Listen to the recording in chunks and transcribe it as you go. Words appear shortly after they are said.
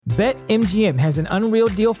BetMGM has an unreal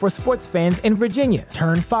deal for sports fans in Virginia.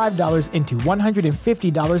 Turn $5 into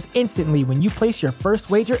 $150 instantly when you place your first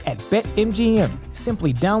wager at BetMGM.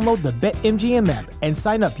 Simply download the BetMGM app and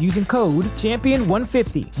sign up using code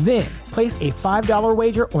Champion150. Then, place a $5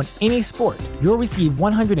 wager on any sport. You'll receive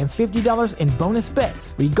 $150 in bonus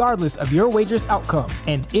bets, regardless of your wager's outcome.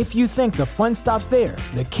 And if you think the fun stops there,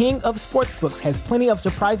 the King of Sportsbooks has plenty of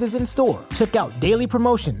surprises in store. Check out daily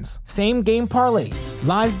promotions, same-game parlays,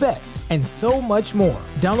 live bets, and so much more.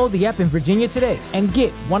 Download the app in Virginia today and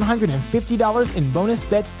get $150 in bonus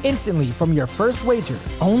bets instantly from your first wager.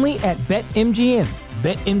 Only at BetMGM.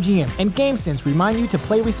 BetMGM and GameSense remind you to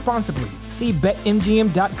play responsibly. See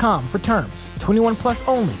BetMGM.com for terms. 21 plus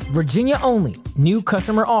only. Virginia only. New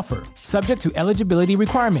customer offer. Subject to eligibility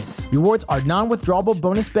requirements. Rewards are non-withdrawable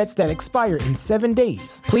bonus bets that expire in 7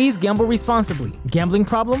 days. Please gamble responsibly. Gambling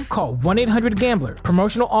problem? Call 1-800-GAMBLER.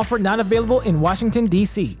 Promotional offer not available in Washington,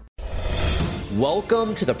 D.C.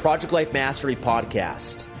 Welcome to the Project Life Mastery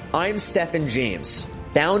Podcast. I'm Stephen James,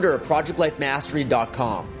 founder of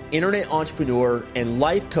ProjectLifeMastery.com. Internet entrepreneur and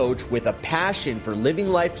life coach with a passion for living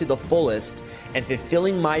life to the fullest and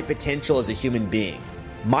fulfilling my potential as a human being.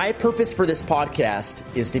 My purpose for this podcast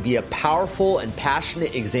is to be a powerful and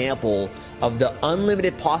passionate example of the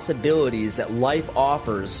unlimited possibilities that life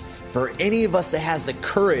offers for any of us that has the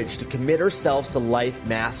courage to commit ourselves to life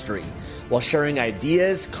mastery, while sharing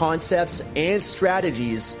ideas, concepts, and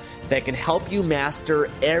strategies that can help you master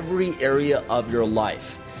every area of your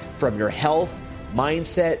life, from your health,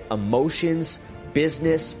 mindset, emotions,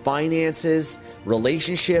 business, finances,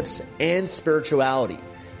 relationships, and spirituality.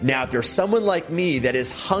 Now, if you're someone like me that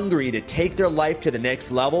is hungry to take their life to the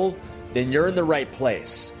next level, then you're in the right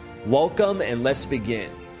place. Welcome, and let's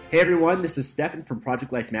begin. Hey everyone, this is Stefan from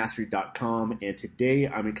ProjectLifeMastery.com, and today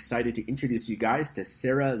I'm excited to introduce you guys to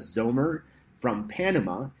Sarah Zomer from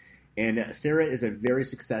Panama. And Sarah is a very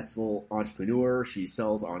successful entrepreneur. She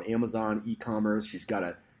sells on Amazon, e-commerce. She's got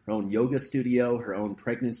her own yoga studio, her own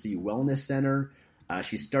pregnancy wellness center.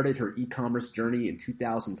 She started her e-commerce journey in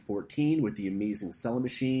 2014 with the Amazing Selling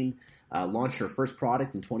Machine, launched her first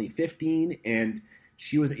product in 2015, and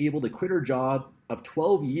she was able to quit her job of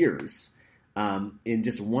 12 years in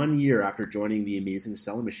just 1 year after joining the Amazing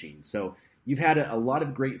Selling Machine. So you've had a lot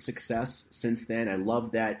of great success since then. I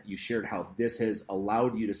love that you shared how this has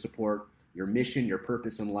allowed you to support your mission, your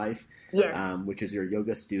purpose in life, yes. Which is your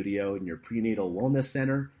yoga studio and your prenatal wellness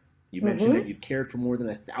center. You mentioned that you've cared for more than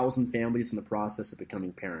 1,000 families in the process of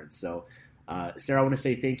becoming parents. So, Sarah, I want to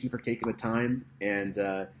say thank you for taking the time, and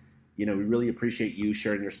we really appreciate you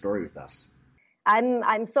sharing your story with us.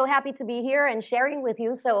 I'm so happy to be here and sharing with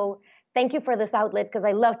you. So thank you for this outlet, because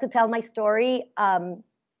I love to tell my story.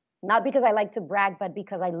 Not because I like to brag, but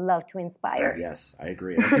because I love to inspire. Yes, I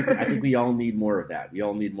agree. I think we all need more of that. We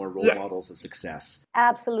all need more role models of success.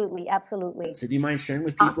 Absolutely, absolutely. So do you mind sharing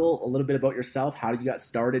with people a little bit about yourself, how you got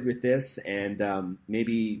started with this, and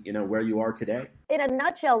maybe where you are today? In a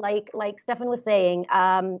nutshell, like Stefan was saying,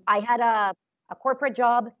 I had a corporate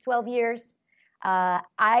job, 12 years.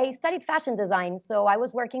 I studied fashion design, so I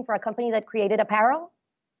was working for a company that created apparel.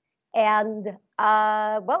 And,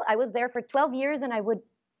 I was there for 12 years, and I would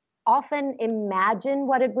often imagine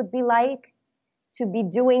what it would be like to be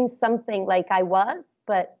doing something like I was,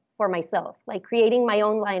 but for myself, like creating my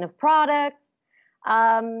own line of products.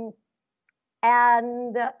 And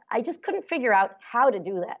I just couldn't figure out how to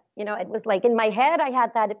do that. It was like in my head, I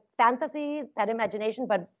had that fantasy, that imagination,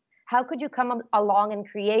 but how could you come along and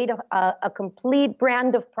create a complete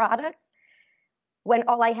brand of products when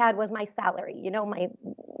all I had was my salary,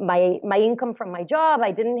 my income from my job?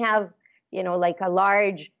 I didn't have, like a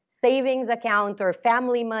large savings account or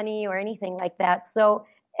family money or anything like that. So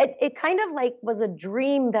it kind of like was a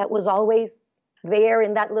dream that was always there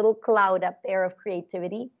in that little cloud up there of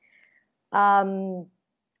creativity, until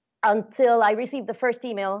I received the first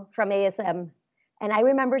email from ASM. And I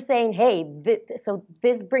remember saying, hey, so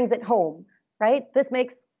this brings it home, right? This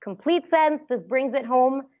makes complete sense. This brings it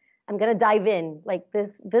home. I'm going to dive in. Like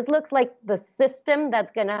this looks like the system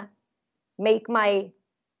that's going to make my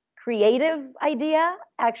creative idea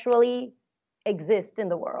actually exist in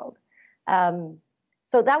the world. So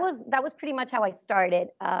that was pretty much how I started.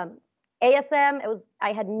 ASM,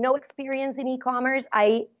 I had no experience in e-commerce.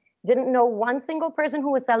 I didn't know one single person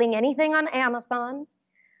who was selling anything on Amazon.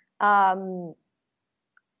 And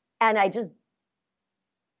I just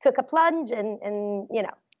took a plunge and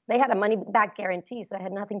they had a money back guarantee, so I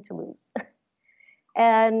had nothing to lose.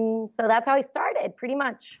 And so that's how I started, pretty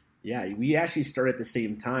much. Yeah, we actually started at the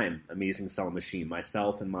same time, Amazing Selling Machine,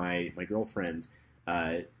 myself and my girlfriend,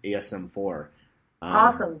 ASM4.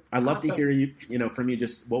 Awesome. I'd love to hear from you,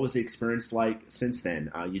 just what was the experience like since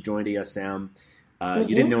then? You joined ASM.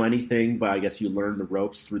 You didn't know anything, but I guess you learned the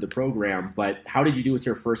ropes through the program. But how did you do with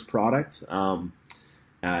your first product?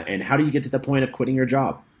 And how do you get to the point of quitting your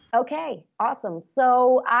job? Okay, awesome.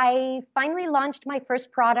 So I finally launched my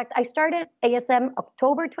first product. I started ASM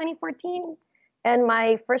October 2014, and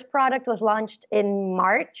my first product was launched in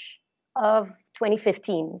March of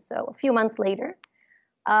 2015, so a few months later.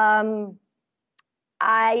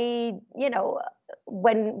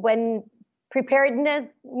 When preparedness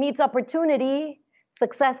meets opportunity,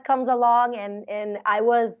 success comes along, and I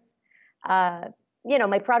was,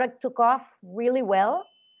 my product took off really well.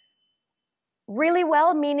 Really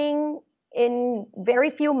well, meaning in very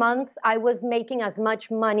few months, I was making as much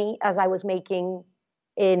money as I was making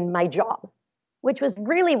in my job, which was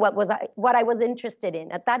really what I was interested in.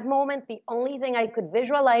 At that moment, the only thing I could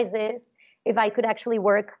visualize is if I could actually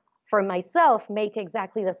work for myself, make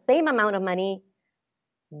exactly the same amount of money,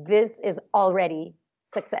 this is already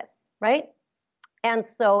success, right? And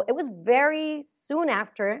so it was very soon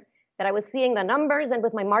after that I was seeing the numbers, and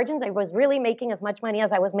with my margins, I was really making as much money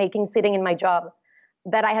as I was making sitting in my job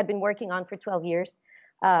that I had been working on for 12 years.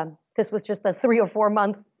 This was just a 3 or 4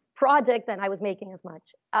 month project, and I was making as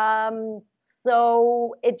much.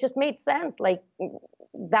 So it just made sense. Like,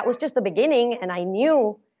 that was just the beginning, and I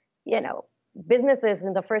knew, businesses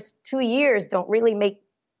in the first 2 years don't really make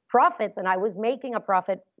profits, and I was making a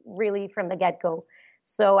profit really from the get-go.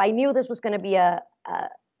 So I knew this was going to be a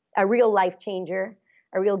real life changer,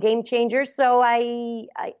 a real game changer. So I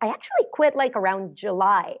actually quit like around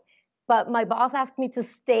July, but my boss asked me to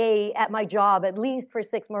stay at my job at least for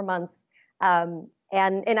 6 more months. And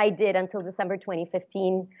I did until December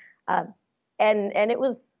 2015. And it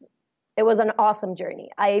was an awesome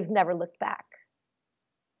journey. I've never looked back.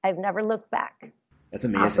 That's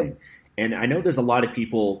amazing. Awesome. And I know there's a lot of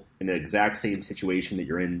people in the exact same situation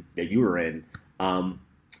that you were in.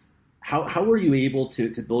 How were you able to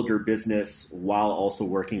build your business while also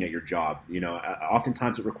working at your job?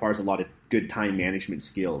 Oftentimes it requires a lot of good time management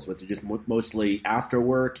skills. Was it just mostly after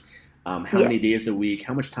work? How many days a week?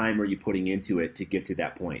 How much time are you putting into it to get to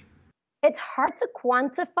that point? It's hard to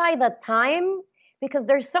quantify the time because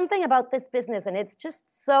there's something about this business, and it's just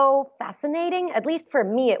so fascinating. At least for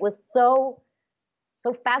me, it was so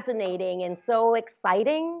fascinating and so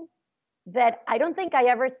exciting that I don't think I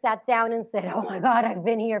ever sat down and said, oh my God, I've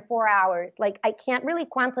been here 4 hours. Like, I can't really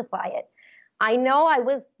quantify it. I know I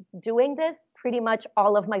was doing this pretty much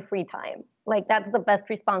all of my free time. Like, that's the best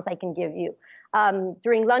response I can give you.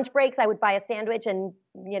 During lunch breaks, I would buy a sandwich and,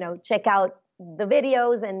 check out the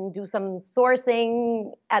videos and do some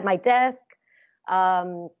sourcing at my desk.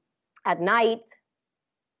 At night,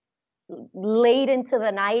 late into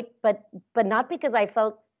the night, but not because I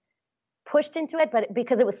felt pushed into it, but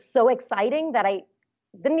because it was so exciting that I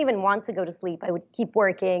didn't even want to go to sleep. I would keep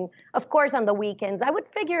working. Of course, on the weekends, I would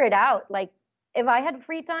figure it out. Like, if I had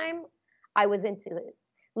free time, I was into this.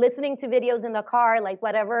 Listening to videos in the car, like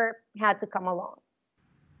whatever had to come along.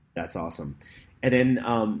 That's awesome. And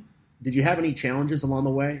then, did you have any challenges along the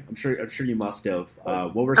way? I'm sure you must have.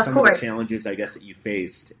 What were some of the challenges, I guess, that you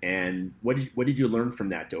faced, and what did you learn from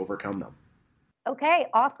that to overcome them? Okay,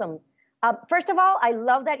 awesome. First of all, I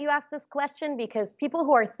love that you asked this question because people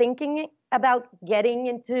who are thinking about getting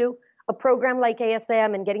into a program like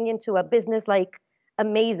ASM and getting into a business like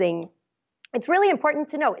Amazing, it's really important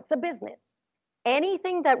to know it's a business.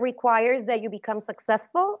 Anything that requires that you become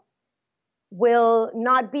successful will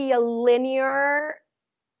not be a linear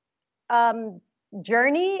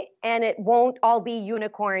journey, and it won't all be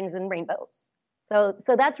unicorns and rainbows. So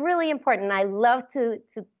that's really important. I love to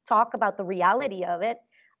talk about the reality of it.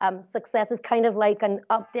 Success is kind of like an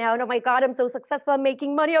up down. Oh my God, I'm so successful. I'm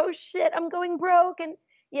making money. Oh shit, I'm going broke. And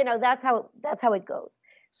that's how it goes.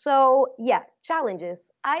 So yeah,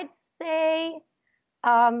 challenges. I'd say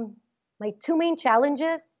my 2 main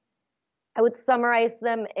challenges, I would summarize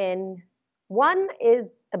them in one is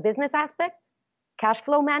a business aspect, cash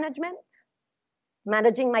flow management.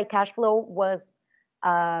 Managing my cash flow was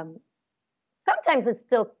sometimes it's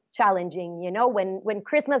still challenging, when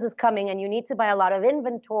Christmas is coming and you need to buy a lot of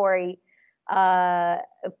inventory,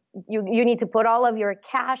 you need to put all of your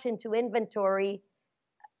cash into inventory.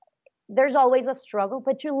 There's always a struggle,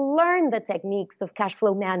 but you learn the techniques of cash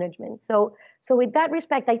flow management. So with that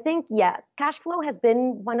respect, I think, cash flow has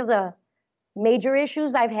been one of the major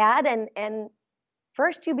issues I've had. And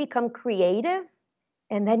first you become creative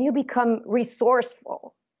and then you become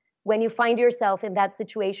resourceful. When you find yourself in that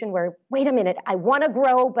situation where, wait a minute, I want to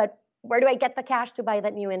grow, but where do I get the cash to buy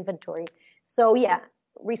that new inventory? So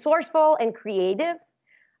resourceful and creative.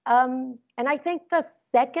 And I think the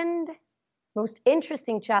second most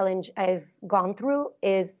interesting challenge I've gone through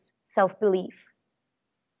is self-belief.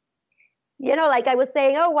 Like I was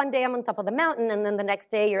saying, oh, one day I'm on top of the mountain, and then the next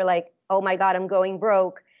day you're like, oh my God, I'm going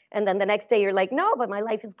broke. And then the next day you're like, no, but my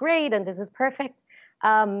life is great and this is perfect.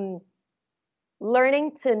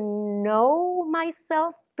 Learning to know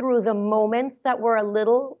myself through the moments that were a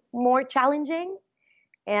little more challenging,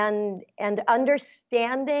 and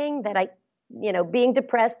understanding that being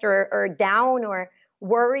depressed or down or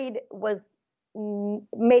worried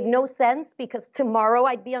made no sense, because tomorrow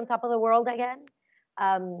I'd be on top of the world again.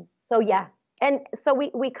 So yeah. And so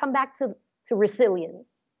we come back to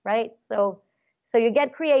resilience, right? So you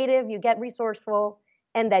get creative, you get resourceful,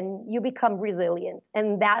 and then you become resilient.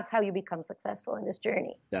 And that's how you become successful in this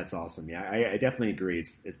journey. That's awesome. Yeah, I definitely agree.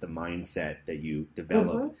 It's the mindset that you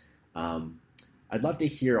develop. Mm-hmm. I'd love to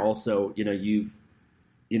hear also,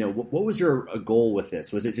 what was your goal with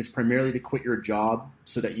this? Was it just primarily to quit your job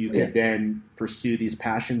so that you could then pursue these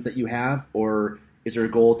passions that you have? Or is there a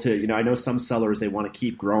goal to, I know some sellers, they want to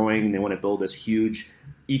keep growing and they want to build this huge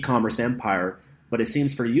e-commerce empire, but it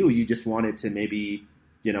seems for you, you just wanted to maybe,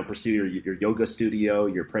 pursue your yoga studio,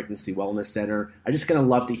 your pregnancy wellness center. I just kind of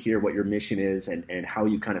love to hear what your mission is and how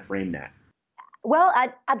you kind of frame that. Well,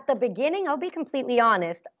 at the beginning, I'll be completely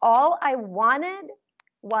honest. All I wanted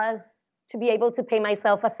was to be able to pay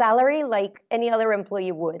myself a salary like any other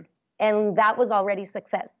employee would. And that was already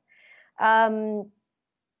success. I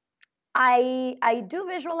do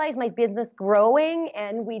visualize my business growing,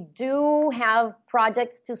 and we do have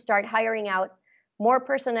projects to start hiring out more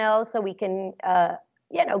personnel so we can,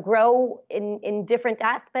 grow in different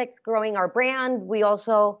aspects, growing our brand. We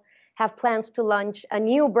also have plans to launch a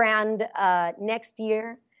new brand next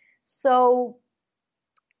year. So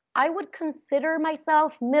I would consider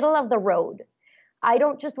myself middle of the road. I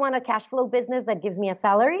don't just want a cash flow business that gives me a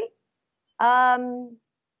salary. I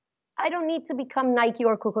don't need to become Nike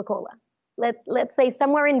or Coca-Cola. Let's say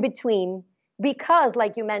somewhere in between, because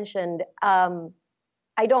like you mentioned,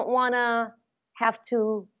 I don't want to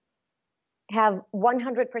have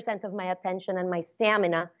 100% of my attention and my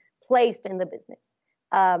stamina placed in the business.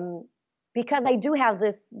 Because I do have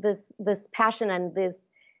this passion and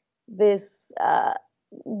this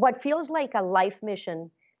what feels like a life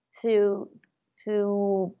mission to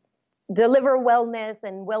deliver wellness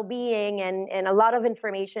and well-being and a lot of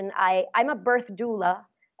information. I'm a birth doula.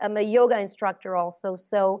 I'm a yoga instructor also.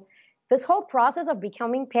 So this whole process of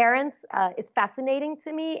becoming parents is fascinating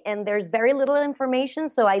to me, and there's very little information.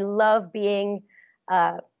 So I love being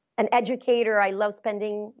an educator. I love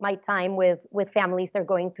spending my time with families that are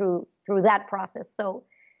going through that process.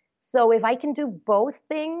 So if I can do both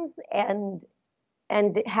things and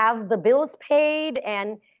have the bills paid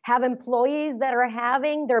and have employees that are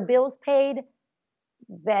having their bills paid,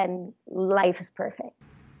 then life is perfect.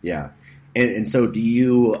 Yeah. And so do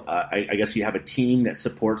you, I guess you have a team that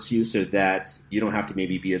supports you so that you don't have to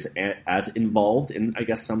maybe be as involved in, I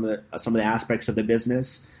guess, some of the aspects of the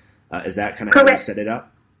business. Is that kind of how you set it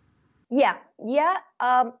up? Yeah.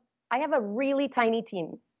 I have a really tiny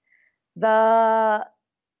team. I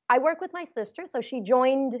work with my sister, so she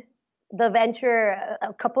joined the venture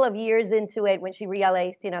a couple of years into it when she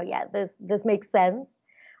realized, this makes sense.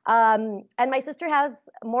 And my sister has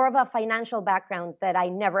more of a financial background that I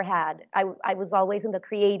never had. I was always in the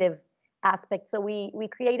creative aspect. So we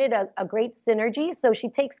created a great synergy. So she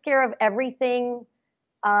takes care of everything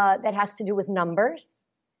that has to do with numbers,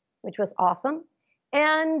 which was awesome.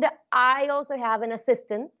 And I also have an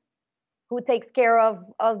assistant who takes care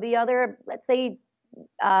of the other, let's say,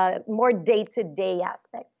 more day-to-day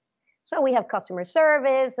aspects. So we have customer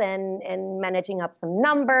service and managing up some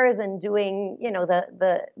numbers and doing,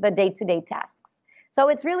 the day-to-day tasks. So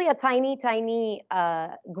it's really a tiny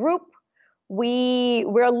group.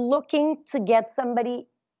 We're looking to get somebody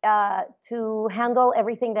to handle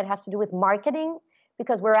everything that has to do with marketing,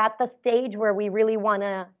 because we're at the stage where we really want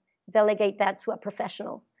to delegate that to a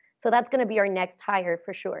professional. So that's going to be our next hire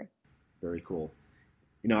for sure. Very cool.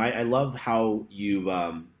 I love how you've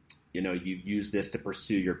used this to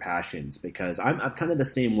pursue your passions, because I'm kind of the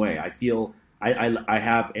same way. I feel I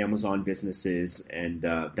have Amazon businesses and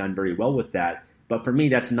done very well with that. But for me,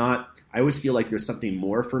 that's not, I always feel like there's something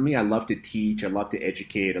more for me. I love to teach. I love to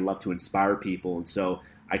educate. I love to inspire people. And so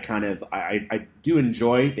I do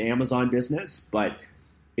enjoy the Amazon business, but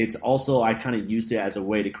it's also, I kind of used it as a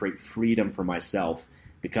way to create freedom for myself,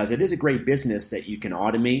 because it is a great business that you can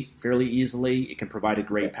automate fairly easily. It can provide a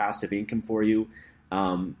great passive income for you.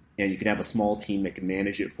 And you can have a small team that can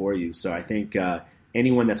manage it for you. So I think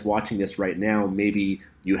anyone that's watching this right now, maybe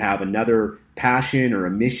you have another passion or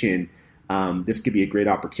a mission this could be a great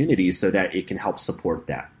opportunity so that it can help support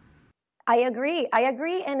that. I agree.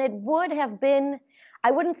 And it would have been,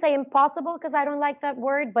 I wouldn't say impossible because I don't like that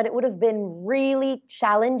word, but it would have been really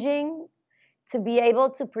challenging to be able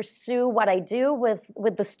to pursue what I do with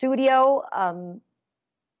the studio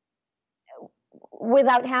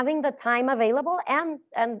without having the time available and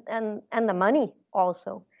the money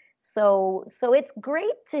also. So it's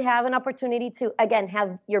great to have an opportunity to, again,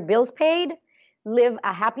 have your bills paid, live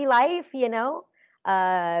a happy life,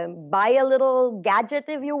 buy a little gadget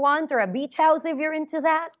if you want, or a beach house if you're into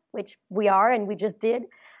that, which we are and we just did.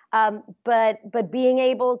 But being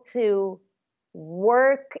able to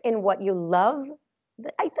work in what you love,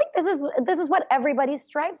 I think this is what everybody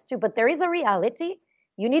strives to. But there is a reality.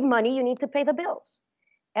 You need money. You need to pay the bills.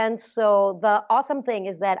 And so the awesome thing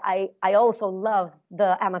is that I also love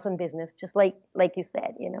the Amazon business, just like you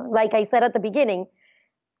said. Like I said at the beginning,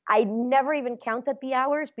 I never even counted the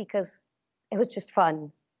hours because it was just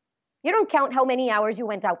fun. You don't count how many hours you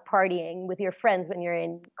went out partying with your friends when you're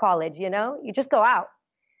in college, You just go out.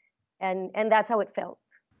 And that's how it felt.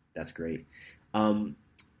 That's great. What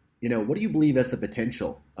do you believe is the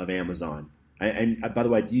potential of Amazon? And by the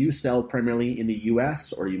way, do you sell primarily in the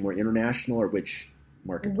U.S. or are you more international, or which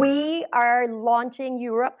market? We are launching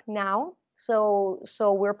Europe now. So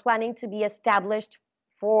we're planning to be established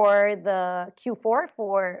for the Q4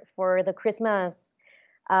 for the Christmas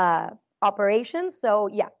operations. So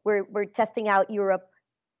yeah, we're testing out Europe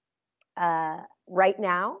right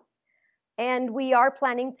now. And we are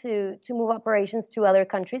planning to move operations to other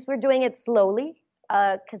countries. We're doing it slowly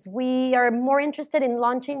because we are more interested in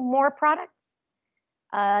launching more products,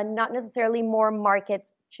 not necessarily more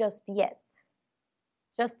markets just yet.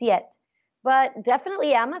 But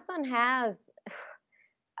definitely Amazon has,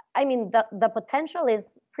 the potential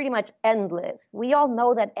is pretty much endless. We all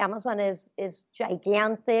know that Amazon is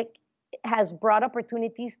gigantic, has brought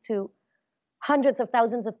opportunities to hundreds of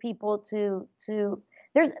thousands of people to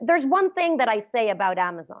there's one thing that I say about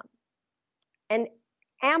Amazon, and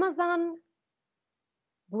Amazon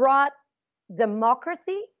brought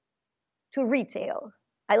democracy to retail.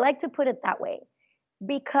 I like to put it that way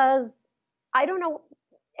because I don't know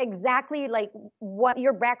exactly like what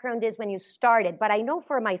your background is when you started, but I know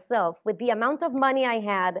for myself, with the amount of money I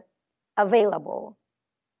had available,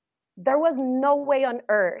 there was no way on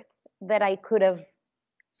earth that I could have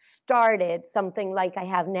started something like I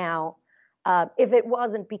have now if it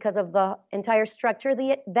wasn't because of the entire structure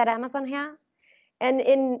that Amazon has. And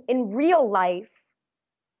in real life,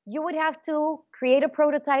 you would have to create a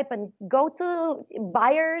prototype and go to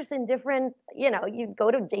buyers in different, you go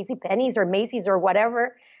to JCPenney's or Macy's or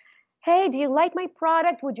whatever. Hey, do you like my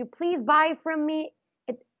product? Would you please buy from me?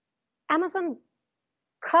 Amazon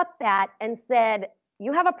cut that and said,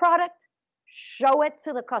 you have a product, show it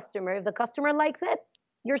to the customer. If the customer likes it,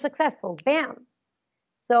 you're successful. Bam.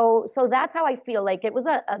 So that's how I feel like it was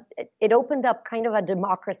it opened up kind of a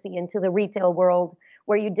democracy into the retail world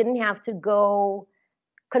where you didn't have to go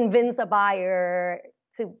convince a buyer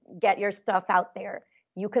to get your stuff out there.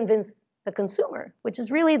 You convince the consumer, which is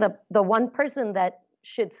really the one person that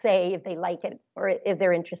should say if they like it or if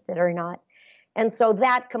they're interested or not. And so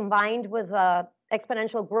that combined with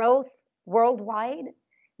exponential growth worldwide,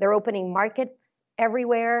 they're opening markets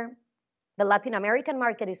everywhere. The Latin American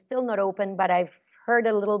market is still not open, but I've heard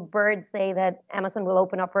a little bird say that Amazon will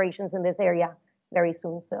open operations in this area very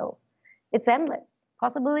soon. So it's endless.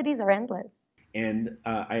 Possibilities are endless. And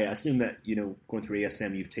I assume that, going through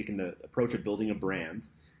ASM, you've taken the approach of building a brand.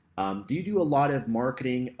 Do you do a lot of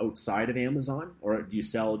marketing outside of Amazon, or do you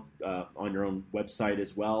sell on your own website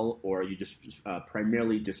as well, or are you just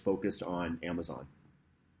primarily just focused on Amazon?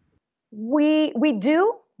 We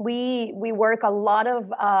do. We work a lot of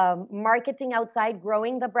marketing outside,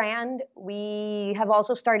 growing the brand. We have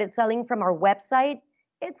also started selling from our website.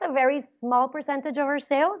 It's a very small percentage of our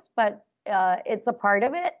sales, but it's a part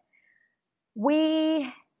of it.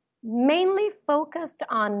 We mainly focused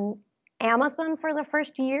on Amazon for the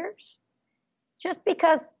first years, just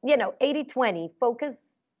because, 80-20, focus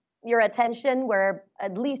your attention where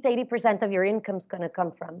at least 80% of your income is going to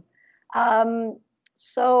come from.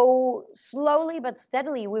 So slowly but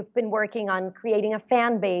steadily, we've been working on creating a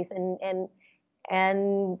fan base, and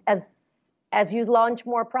as you launch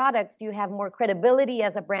more products, you have more credibility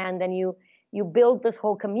as a brand, and you build this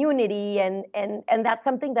whole community, and that's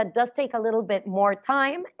something that does take a little bit more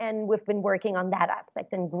time, and we've been working on that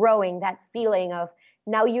aspect and growing that feeling of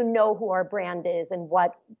now who our brand is and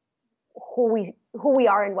who we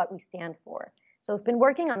are and what we stand for. So we've been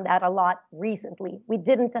working on that a lot recently. We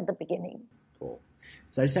didn't at the beginning. Cool.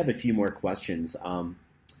 So I just have a few more questions.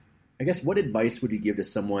 I guess what advice would you give to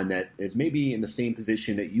someone that is maybe in the same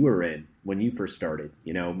position that you were in when you first started?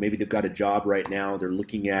 You know, maybe they've got a job right now. They're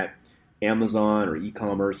looking at Amazon or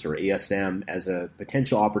e-commerce or ASM as a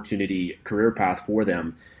potential opportunity, career path for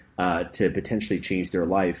them to potentially change their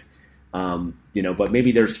life. You know, but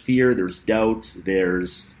maybe there's fear, there's doubt,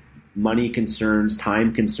 there's money concerns,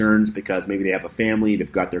 time concerns, because maybe they have a family,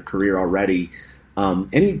 they've got their career already.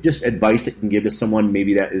 Any just advice that you can give to someone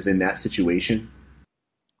maybe that is in that situation?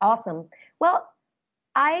 Awesome. Well,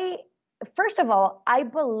 first of all, I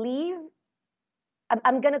believe,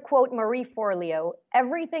 I'm going to quote Marie Forleo,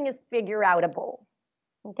 everything is figure outable.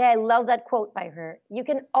 Okay, I love that quote by her. You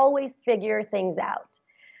can always figure things out.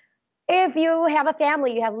 If you have a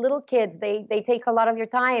family, you have little kids, they take a lot of your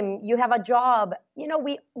time, you have a job, you know,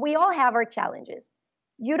 we all have our challenges.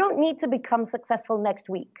 You don't need to become successful next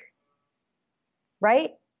week,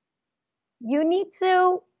 right? You need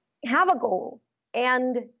to have a goal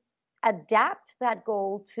and adapt that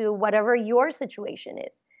goal to whatever your situation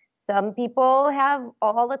is. Some people have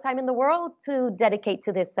all the time in the world to dedicate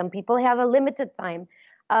to this. Some people have a limited time.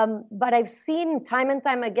 But I've seen time and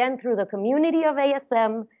time again through the community of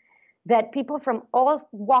ASM that people from all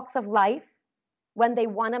walks of life, when they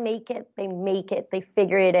want to make it, they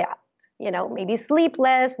figure it out. You know, maybe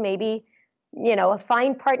sleepless, maybe, you know,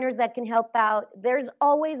 find partners that can help out. There's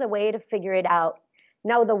always a way to figure it out.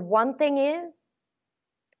 Now, the one thing is,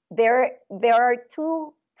 there are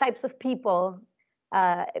two types of people,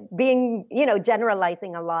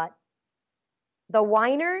 generalizing a lot. The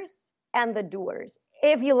whiners and the doers.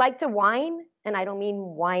 If you like to whine, and I don't mean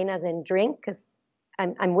whine as in drink, because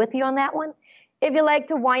I'm with you on that one. If you like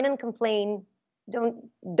to whine and complain,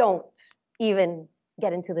 don't even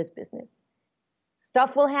get into this business.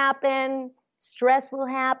 Stuff will happen, stress will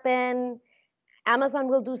happen, Amazon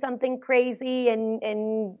will do something crazy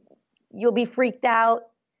and you'll be freaked out.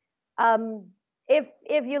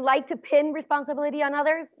 If you like to pin responsibility on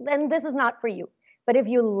others, then this is not for you. But if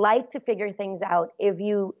you like to figure things out, if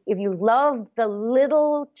you love the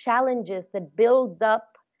little challenges that build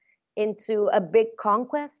up into a big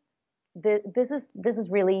conquest, this is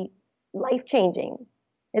really life-changing.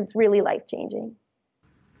 It's really life-changing.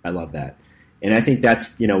 I love that. And I think that's,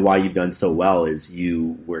 you know, why you've done so well is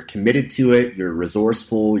you were committed to it, you're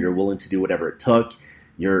resourceful, you're willing to do whatever it took,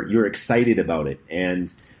 you're excited about it.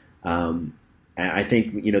 And I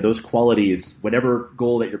think, you know, those qualities, whatever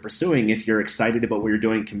goal that you're pursuing, if you're excited about what you're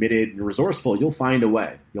doing, committed and resourceful, you'll find a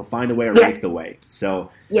way. You'll find a way or make the way. So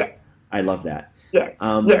yes, I love that. Yes.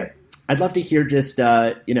 Yes. I'd love to hear just,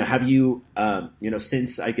 have you,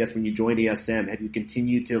 since I guess when you joined ASM, have you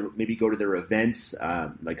continued to maybe go to their events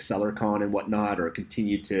like SellerCon and whatnot, or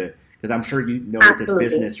continue to, because I'm sure you know with this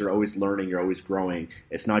business, you're always learning, you're always growing.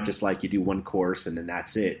 It's not just like you do one course and then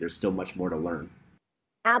that's it. There's still much more to learn.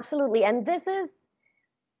 Absolutely. And this is,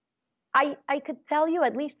 I could tell you,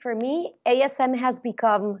 at least for me, ASM has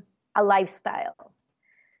become a lifestyle.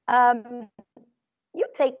 You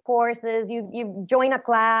take courses, you join a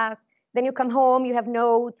class, then you come home, you have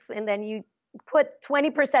notes, and then you put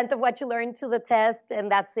 20% of what you learned to the test,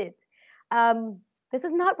 and that's it. This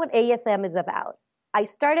is not what ASM is about. I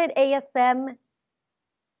started ASM,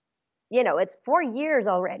 it's 4 years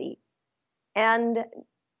already. And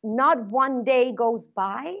not one day goes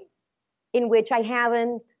by in which I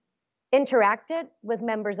haven't interacted with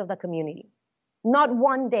members of the community. Not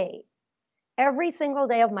one day. Every single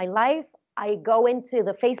day of my life, I go into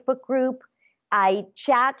the Facebook group. I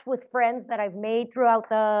chat with friends that I've made throughout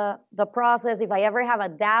the process. If I ever have a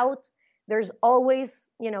doubt, there's always,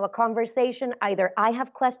 a conversation. Either I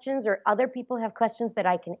have questions or other people have questions that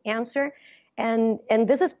I can answer. And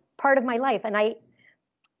this is part of my life. And I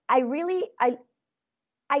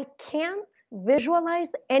can't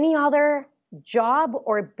visualize any other job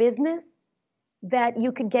or business that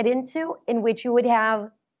you could get into in which you would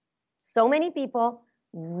have so many people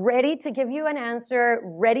ready to give you an answer,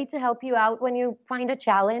 ready to help you out when you find a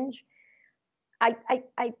challenge.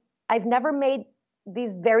 I've never made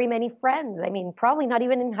these very many friends. I mean, probably not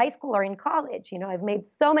even in high school or in college. I've made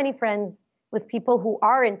so many friends with people who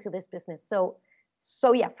are into this business. So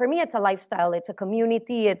yeah, for me, it's a lifestyle. It's a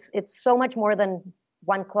community. It's so much more than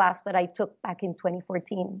one class that I took back in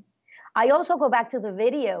 2014. I also go back to the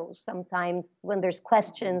videos sometimes when there's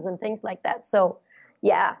questions and things like that. So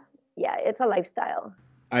yeah, it's a lifestyle.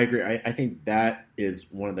 I agree. I think that is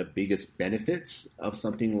one of the biggest benefits of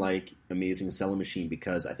something like Amazing Selling Machine,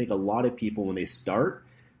 because I think a lot of people, when they start,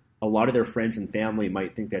 a lot of their friends and family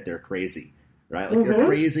might think that they're crazy, right? Like, you're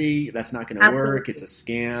crazy. That's not going to work. It's a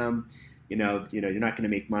scam. You're not going to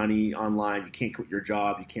make money online. You can't quit your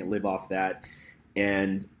job. You can't live off that.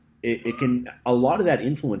 And it can, a lot of that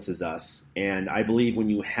influences us. And I believe when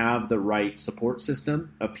you have the right support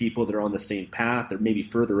system of people that are on the same path or maybe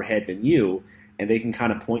further ahead than you, and they can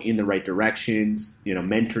kind of point you in the right directions,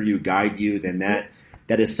 mentor you, guide you, then that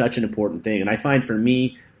is such an important thing. And I find for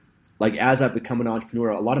me, like as I've become an entrepreneur,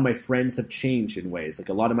 a lot of my friends have changed in ways. Like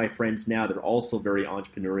a lot of my friends now, they're also very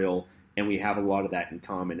entrepreneurial, and we have a lot of that in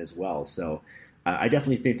common as well. So I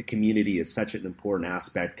definitely think the community is such an important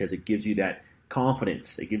aspect because it gives you that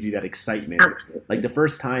confidence. It gives you that excitement. Absolutely. Like the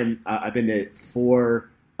first time I've been to 4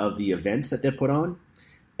 of the events that they put on,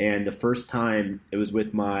 and the first time it was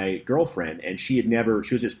with my girlfriend, and she was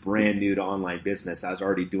just brand new to online business. I was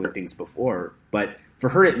already doing things before, but for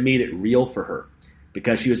her, it made it real for her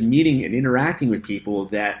because she was meeting and interacting with people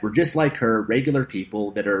that were just like her, regular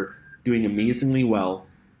people that are doing amazingly well.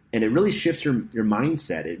 And it really shifts your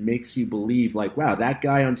mindset. It makes you believe like, wow, that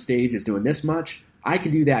guy on stage is doing this much. I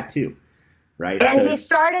can do that too. Right. And he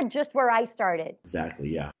started just where I started.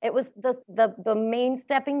 Exactly. Yeah. It was the main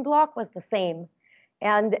stepping block was the same.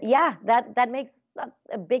 And yeah, that makes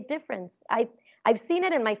a big difference. I've seen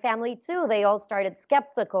it in my family too. They all started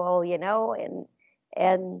skeptical,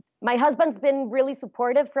 and my husband's been really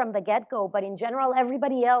supportive from the get-go, but in general,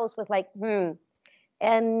 everybody else was like,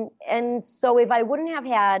 And so if I wouldn't have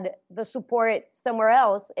had the support somewhere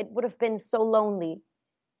else, it would have been so lonely.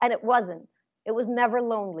 And it wasn't. It was never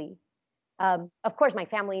lonely. Of course, my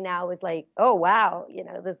family now is like, oh, wow,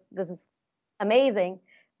 this is amazing.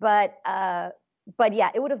 But yeah,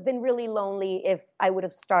 it would have been really lonely if I would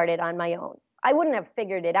have started on my own. I wouldn't have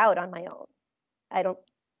figured it out on my own. I don't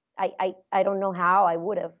know how I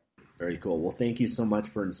would have. Very cool. Well, thank you so much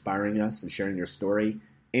for inspiring us and sharing your story.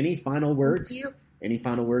 Any final words? Thank you. Any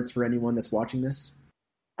final words for anyone that's watching this?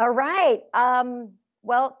 All right.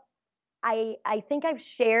 Well, I think I've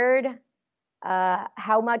shared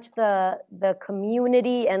how much the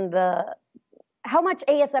community and how much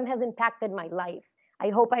ASM has impacted my life. I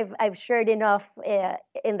hope I've shared enough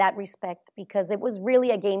in that respect because it was really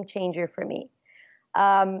a game changer for me.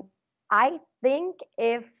 I think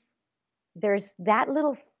if there's that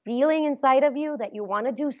little feeling inside of you that you want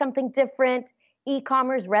to do something different,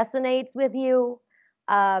 e-commerce resonates with you.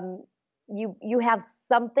 You have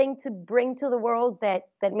something to bring to the world that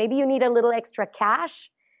maybe you need a little extra cash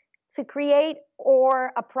to create,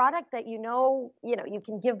 or a product that you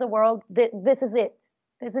can give the world. This is it.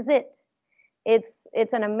 This is it.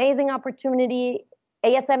 It's an amazing opportunity.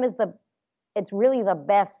 ASM it's really the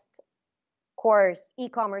best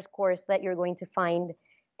e-commerce course that you're going to find,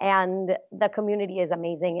 and the community is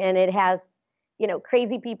amazing, and it has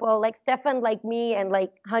crazy people like Stefan, like me, and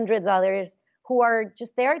like hundreds others who are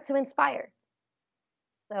just there to inspire.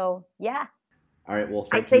 So, yeah. All right. Well,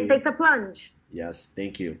 I'd say take the plunge. Yes.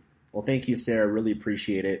 Thank you. Well, thank you, Sarah. Really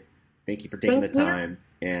appreciate it. Thank you for taking the time.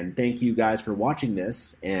 And thank you guys for watching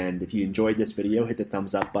this. And if you enjoyed this video, hit the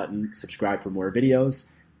thumbs up button, subscribe for more videos,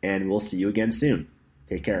 and we'll see you again soon.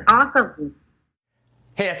 Take care. Awesome.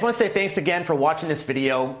 Hey, I just want to say thanks again for watching this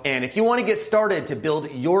video. And if you want to get started to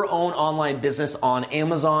build your own online business on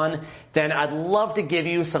Amazon, then I'd love to give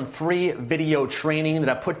you some free video training that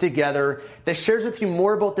I put together that shares with you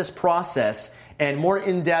more about this process and more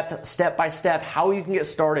in-depth, step-by-step, how you can get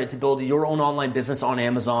started to build your own online business on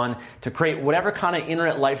Amazon to create whatever kind of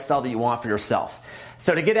internet lifestyle that you want for yourself.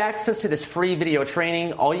 So to get access to this free video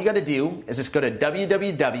training, all you got to do is just go to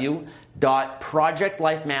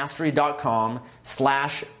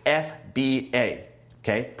www.projectlifemastery.com/FBA.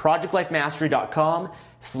 Okay,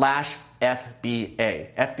 projectlifemastery.com/FBA.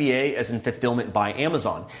 FBA as in fulfillment by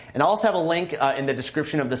Amazon. And I also have a link in the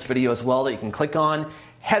description of this video as well that you can click on.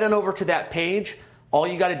 Head on over to that page. All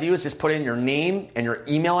you got to do is just put in your name and your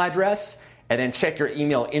email address, and then check your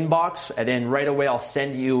email inbox, and then right away I'll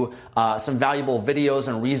send you some valuable videos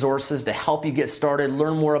and resources to help you get started,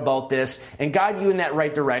 learn more about this, and guide you in that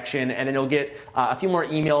right direction. And then you'll get a few more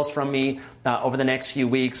emails from me over the next few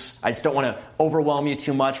weeks. I just don't want to overwhelm you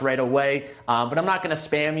too much right away, but I'm not going to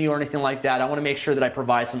spam you or anything like that. I want to make sure that I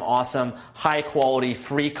provide some awesome, high-quality,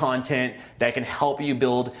 free content that can help you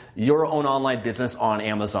build your own online business on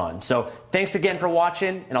Amazon. So thanks again for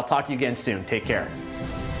watching, and I'll talk to you again soon. Take care.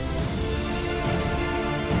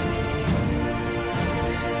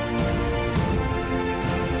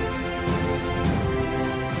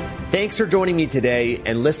 Thanks for joining me today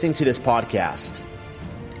and listening to this podcast.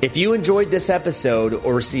 If you enjoyed this episode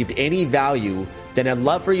or received any value, then I'd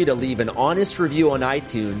love for you to leave an honest review on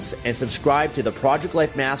iTunes and subscribe to the Project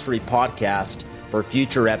Life Mastery podcast for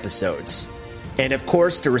future episodes. And of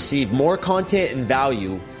course, to receive more content and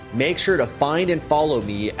value, make sure to find and follow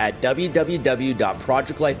me at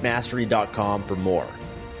www.projectlifemastery.com for more.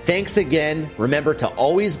 Thanks again. Remember to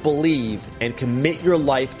always believe and commit your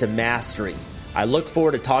life to mastery. I look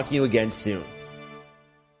forward to talking to you again soon.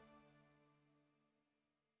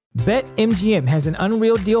 BetMGM has an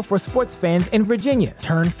unreal deal for sports fans in Virginia.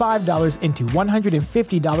 Turn $5 into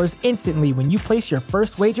 $150 instantly when you place your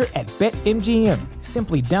first wager at BetMGM.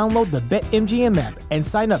 Simply download the BetMGM app and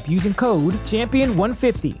sign up using code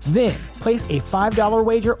Champion150. Then, place a $5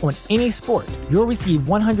 wager on any sport. You'll receive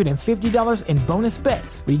 $150 in bonus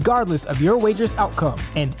bets, regardless of your wager's outcome.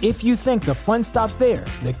 And if you think the fun stops there,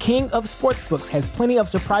 the King of Sportsbooks has plenty of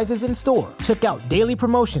surprises in store. Check out daily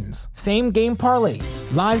promotions, same-game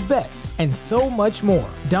parlays, live bets, and so much more.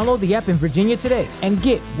 Download the app in Virginia today and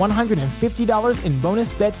get $150 in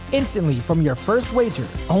bonus bets instantly from your first wager.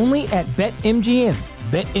 Only at BetMGM.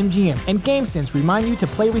 BetMGM and GameSense remind you to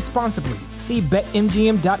play responsibly. See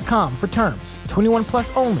BetMGM.com for terms. 21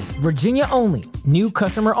 plus only. Virginia only. New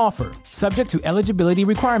customer offer. Subject to eligibility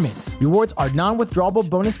requirements. Rewards are non-withdrawable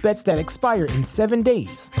bonus bets that expire in 7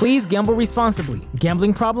 days. Please gamble responsibly.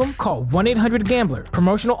 Gambling problem? Call 1-800-GAMBLER.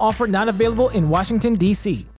 Promotional offer not available in Washington, D.C.